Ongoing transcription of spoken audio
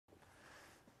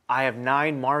I have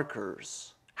 9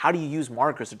 markers. How do you use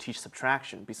markers to teach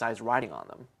subtraction besides writing on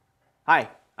them? Hi,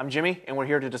 I'm Jimmy, and we're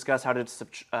here to discuss how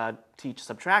to teach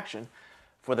subtraction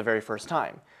for the very first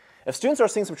time. If students are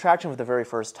seeing subtraction for the very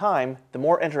first time, the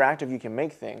more interactive you can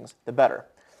make things, the better.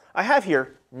 I have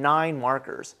here 9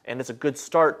 markers, and it's a good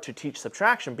start to teach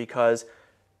subtraction because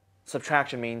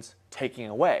subtraction means taking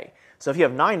away. So if you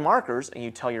have 9 markers and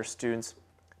you tell your students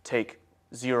take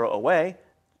 0 away,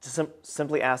 just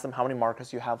simply ask them how many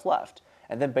markers you have left.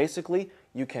 And then basically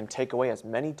you can take away as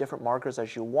many different markers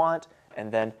as you want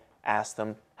and then ask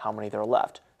them how many there are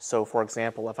left. So for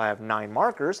example, if I have 9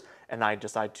 markers and I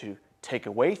decide to take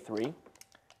away 3,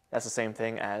 that's the same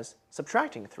thing as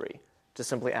subtracting 3. Just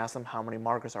simply ask them how many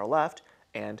markers are left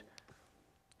and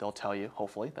they'll tell you,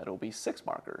 hopefully, that it will be 6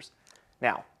 markers.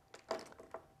 Now,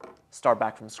 start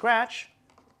back from scratch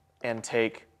and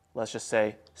take, let's just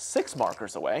say, 6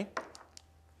 markers away.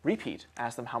 Repeat,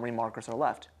 ask them how many markers are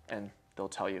left, and they'll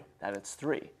tell you that it's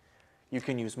 3. You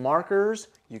can use markers,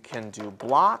 you can do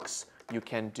blocks, you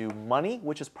can do money,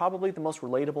 which is probably the most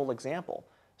relatable example.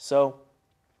 So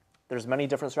there's many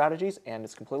different strategies, and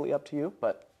it's completely up to you,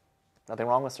 but nothing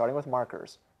wrong with starting with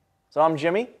markers. So I'm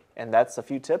Jimmy, and that's a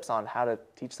few tips on how to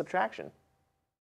teach subtraction.